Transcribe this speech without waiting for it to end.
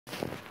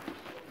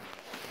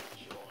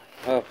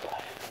Oh boy.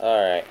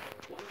 Alright.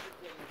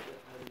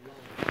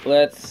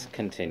 Let's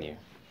continue.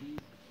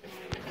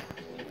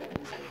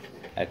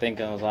 I think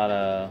there was a lot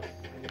of...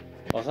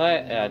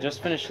 I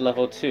just finished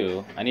level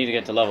 2. I need to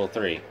get to level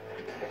 3.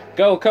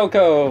 Go,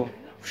 Coco!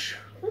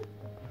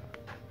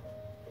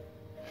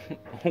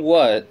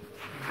 What?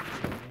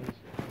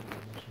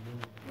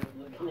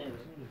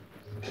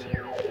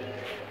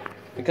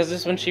 Because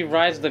this is when she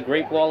rides the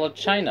Great Wall of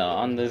China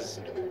on this,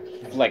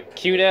 like,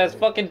 cute-ass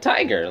fucking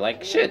tiger.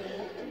 Like, shit.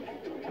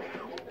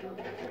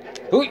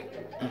 Hooey!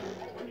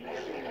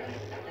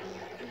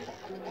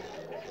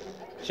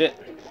 Shit.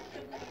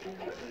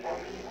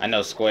 I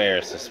know square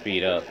is to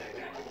speed up.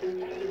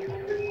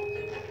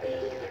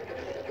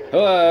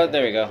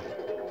 There we go.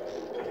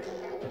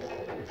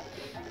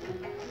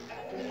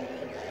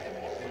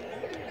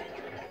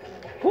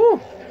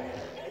 Whew!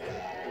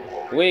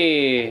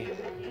 Whee!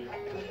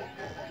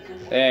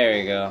 There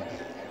we go.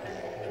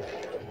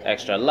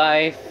 Extra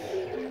life.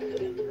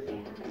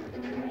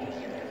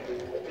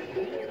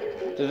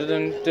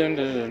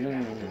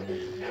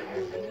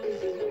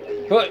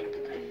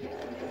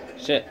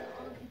 Shit.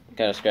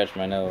 Gotta scratch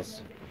my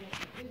nose.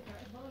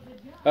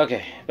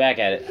 Okay, back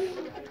at it.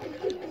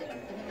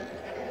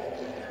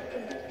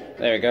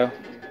 There we go.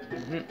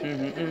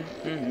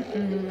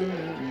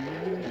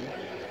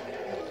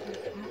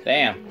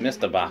 Damn,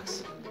 missed the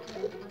box.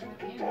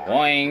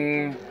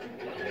 Boing.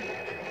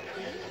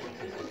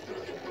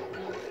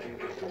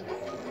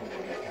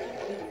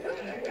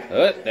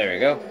 Oh, there we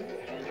go.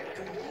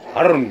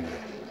 Harum.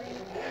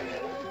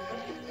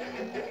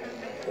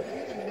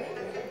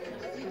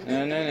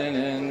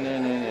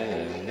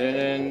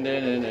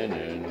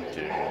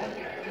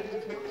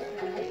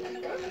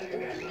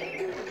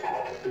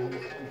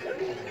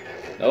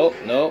 Nope,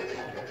 nope.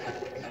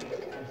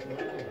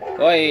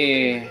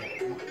 Oi.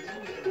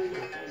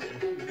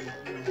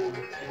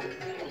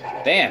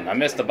 Damn, I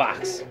missed the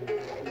box.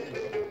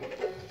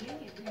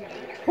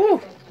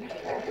 Whew.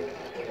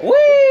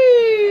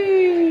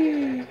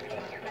 Whee!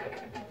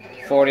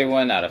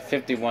 41 out of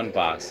 51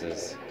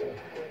 boxes.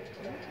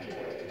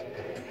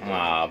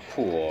 Ah,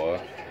 poor.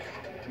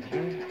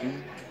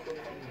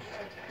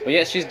 But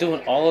yet she's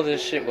doing all of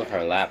this shit with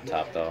her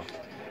laptop, though.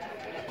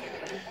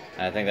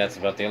 And I think that's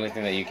about the only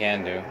thing that you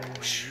can do.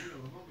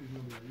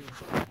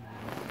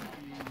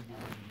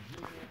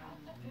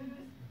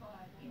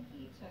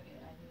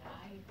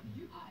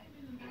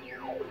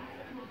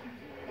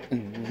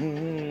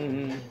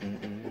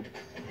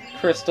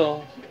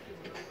 Crystal.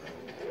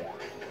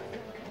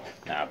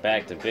 Now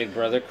back to Big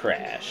Brother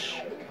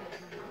Crash.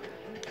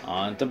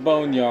 On to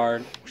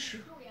Boneyard.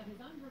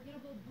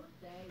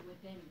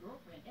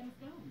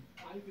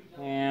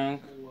 Yeah.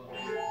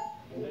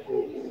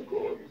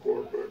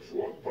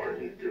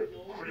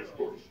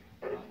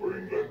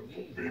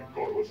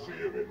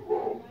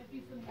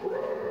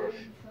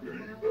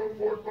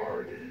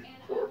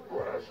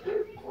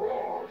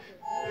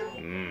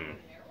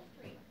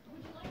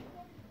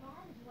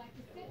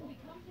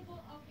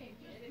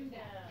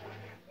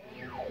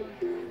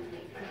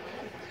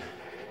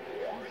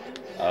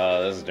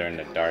 This is during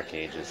the Dark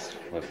Ages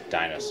with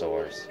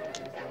dinosaurs.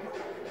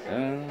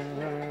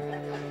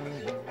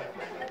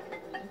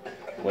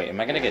 Wait, am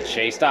I gonna get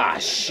chased? Ah,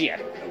 shit!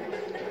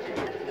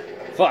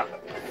 Fuck!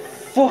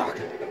 Fuck!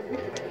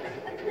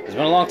 It's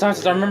been a long time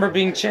since I remember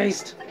being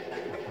chased.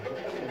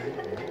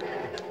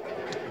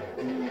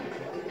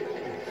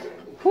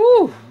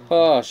 Whew!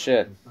 Oh,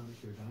 shit.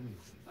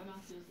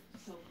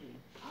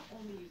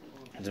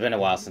 It's been a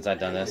while since I've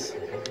done this.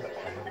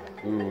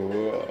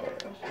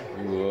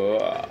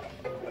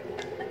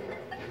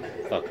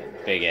 Fucking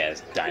big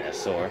ass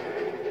dinosaur.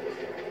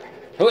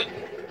 Hooey!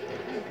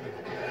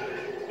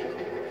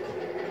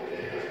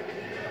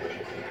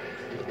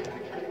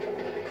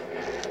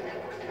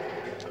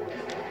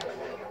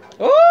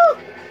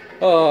 Oh!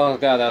 Oh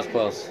god, that was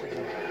close.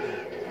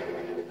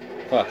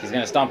 Fuck, he's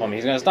gonna stomp on me.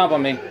 He's gonna stomp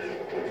on me.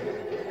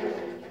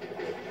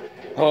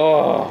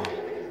 Oh.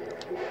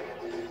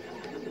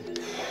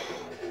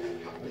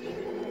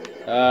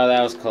 Oh,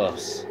 that was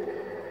close.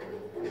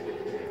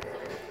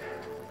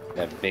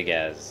 That big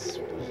ass.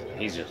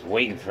 He's just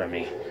waiting for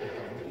me.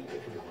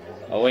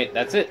 Oh wait,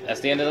 that's it.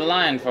 That's the end of the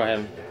line for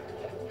him.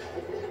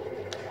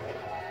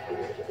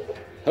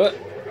 Huh.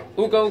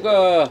 Ooga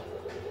ooga.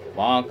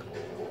 Bonk.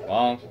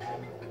 Bonk.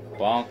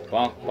 Bonk.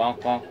 Bonk. Bonk.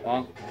 Bonk.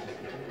 Bonk.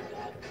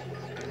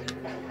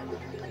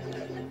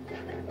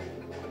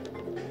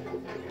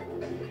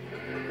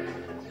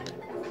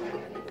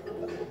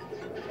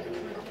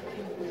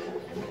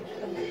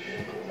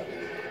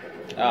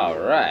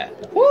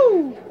 Alright.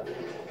 Woo!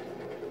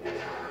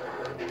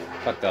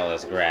 Fuck all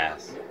this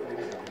grass.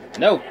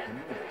 No!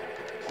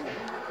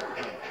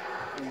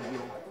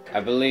 I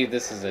believe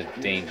this is a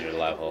danger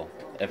level,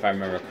 if I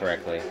remember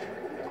correctly.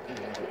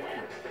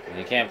 And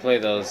you can't play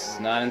those,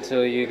 not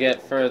until you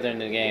get further in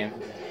the game.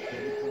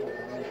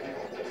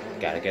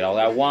 Gotta get all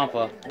that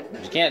Wampa.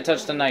 But you can't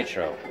touch the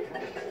Nitro,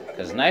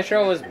 because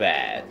Nitro is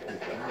bad.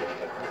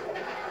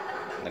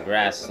 The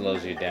grass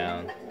slows you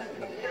down.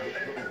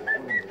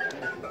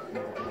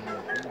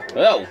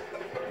 Oh!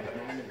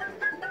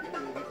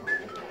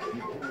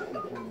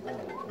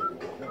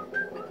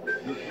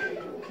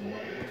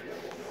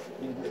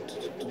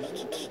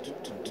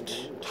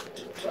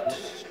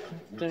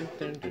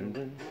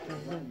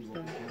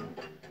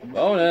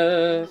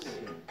 Bonus!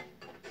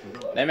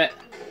 Damn it!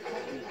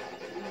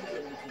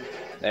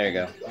 There we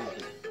go.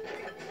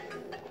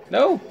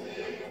 No!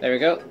 There we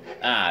go.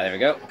 Ah, there we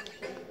go.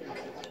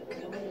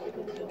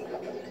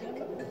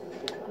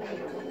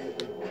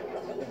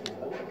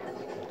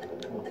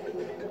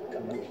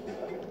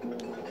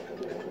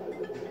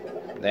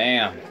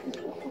 Damn.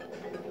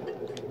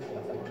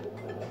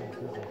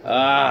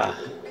 Ah.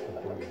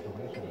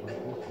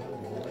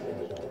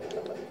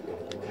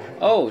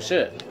 Oh,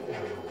 shit.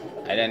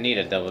 I didn't need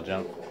a double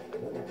jump.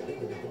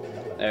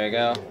 There we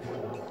go.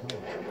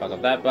 Fuck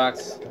up that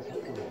box.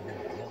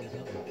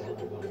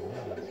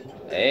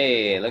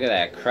 Hey, look at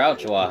that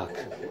crouch walk.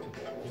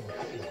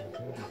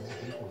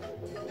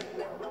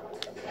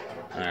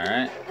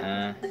 Alright,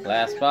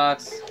 last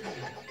box.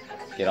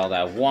 Get all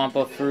that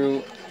Wampa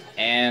fruit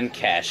and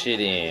cash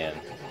it in.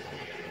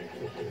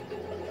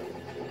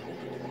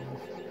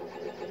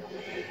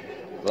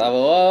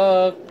 Level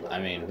up. I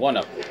mean, 1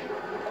 up.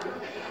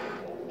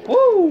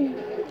 Woo!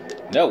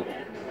 No.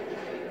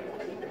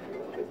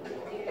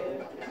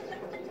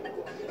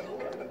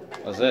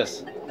 What's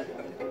this?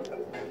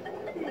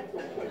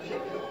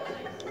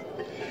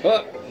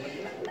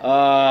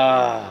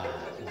 Ah.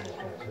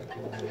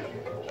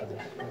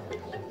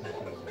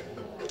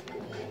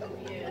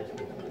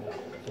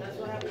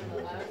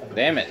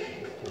 Damn it.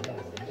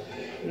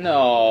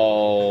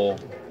 No.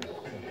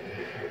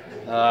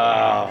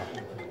 Ah.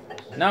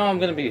 Now I'm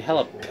gonna be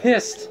hella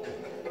pissed.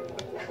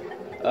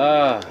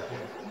 I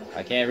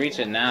can't reach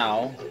it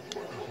now.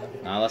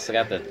 Not unless I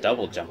got the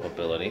double jump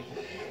ability.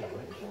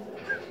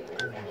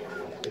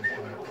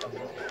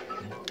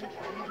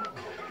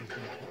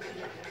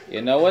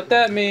 You know what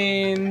that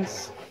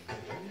means.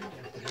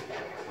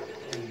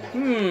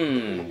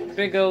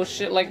 Big old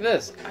shit like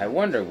this. I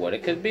wonder what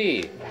it could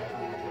be.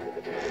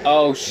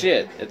 Oh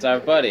shit, it's our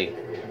buddy.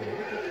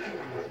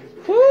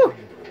 Whew!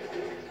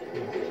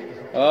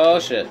 Oh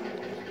shit.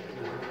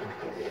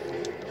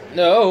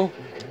 No.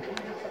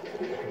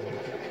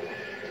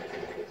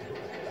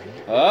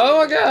 Oh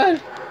my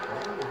god.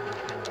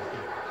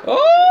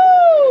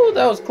 Oh,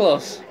 that was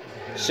close.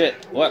 Shit,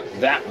 what?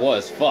 That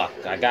was fuck.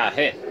 I got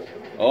hit.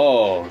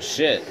 Oh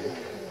shit.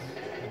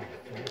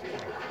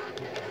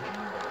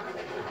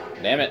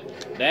 Damn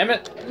it. Damn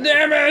it.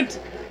 Damn it!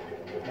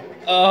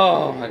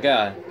 Oh my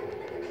god.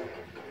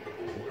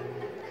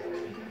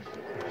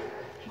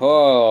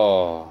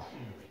 Oh.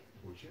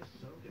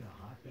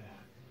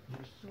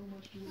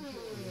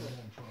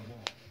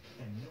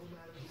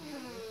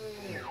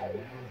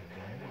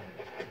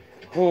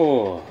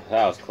 Oh,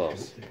 that was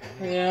close.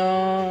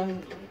 Yeah.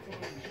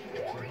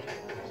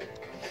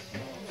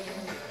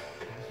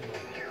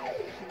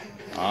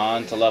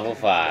 On to level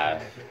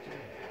 5.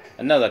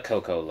 Another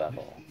Coco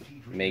level.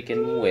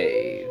 Making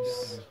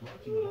waves.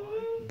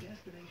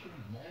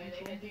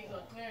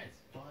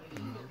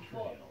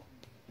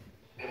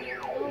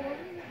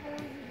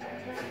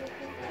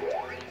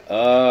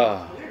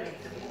 Oh.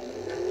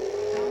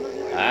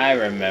 I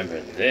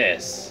remember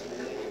this.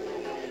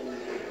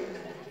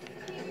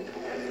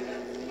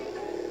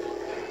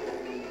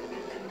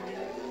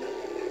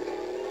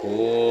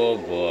 Oh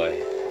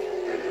boy.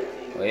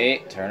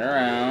 Wait, turn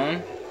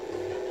around.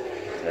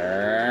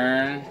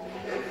 Turn.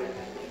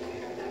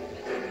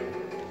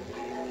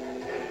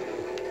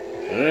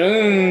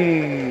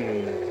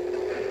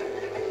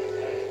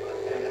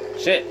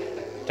 Shit.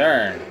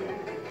 Turn.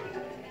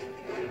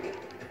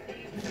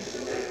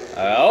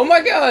 Oh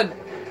my god!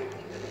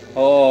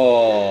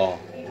 Oh.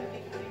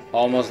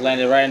 Almost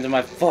landed right into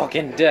my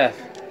fucking death.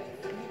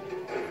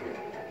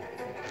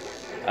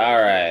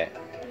 Alright.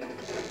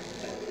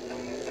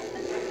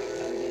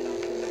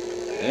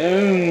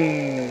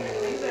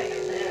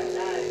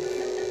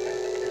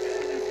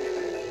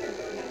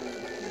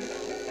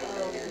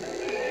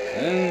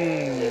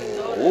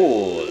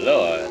 Oh,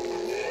 Lord.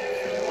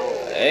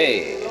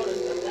 Hey.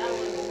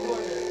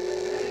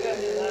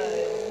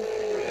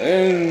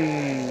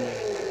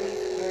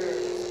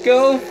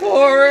 Go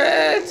for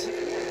it!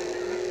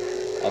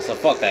 Also,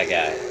 fuck that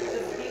guy.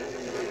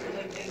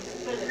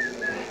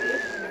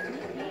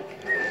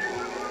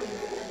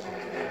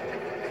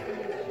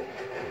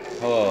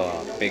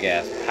 Oh, big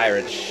ass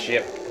pirate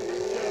ship.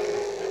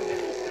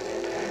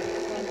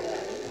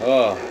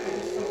 Oh.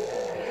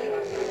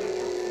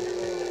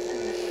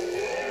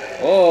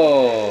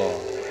 Oh.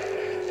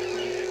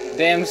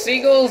 Damn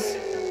seagulls.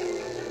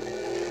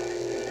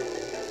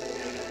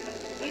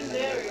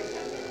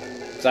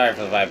 Sorry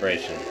for the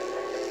vibration.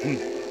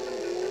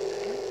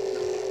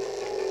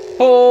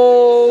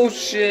 Oh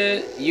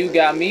shit, you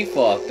got me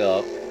fucked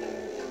up.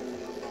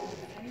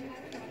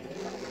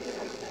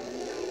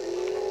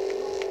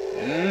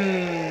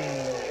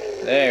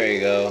 There we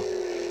go.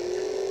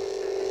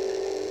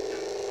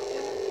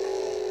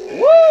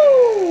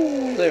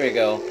 Woo! There we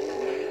go.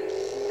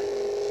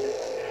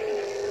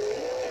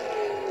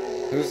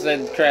 Who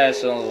said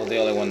Crash was the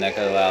only one that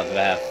could allow them to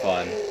have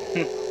fun?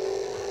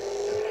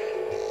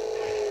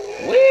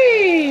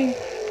 Whee!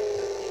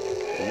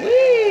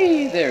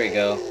 Whee! There we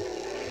go.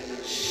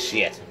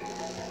 Shit.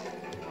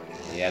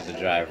 You have to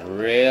drive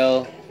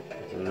real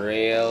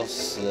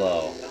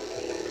slow.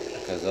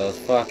 Because those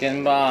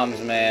fucking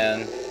bombs,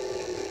 man,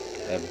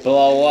 they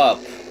blow up.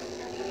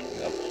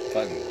 They'll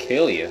fucking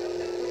kill you.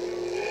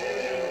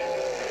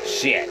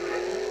 Shit.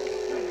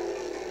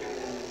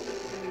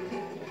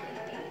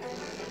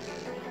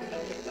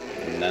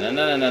 No, no,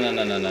 no, no, no,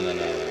 no, no, no, no,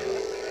 no.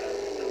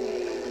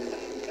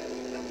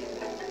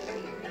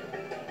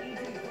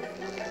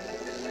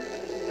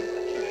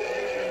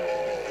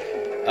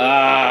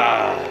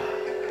 Ah.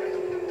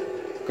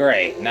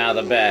 Great, now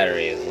the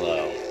battery is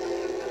low.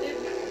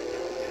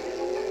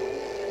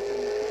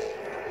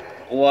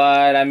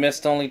 What? I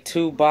missed only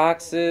 2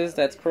 boxes?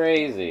 That's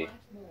crazy.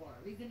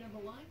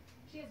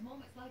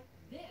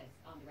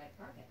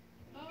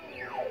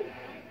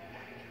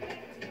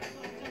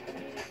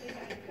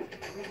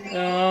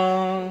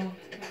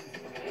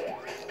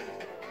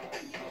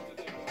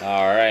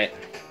 Alright.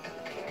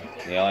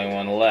 The only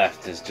one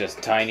left is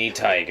just Tiny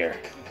Tiger.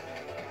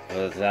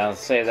 I'll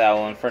save that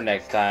one for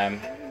next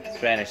time.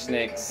 Spanish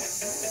Snakes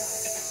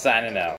signing out.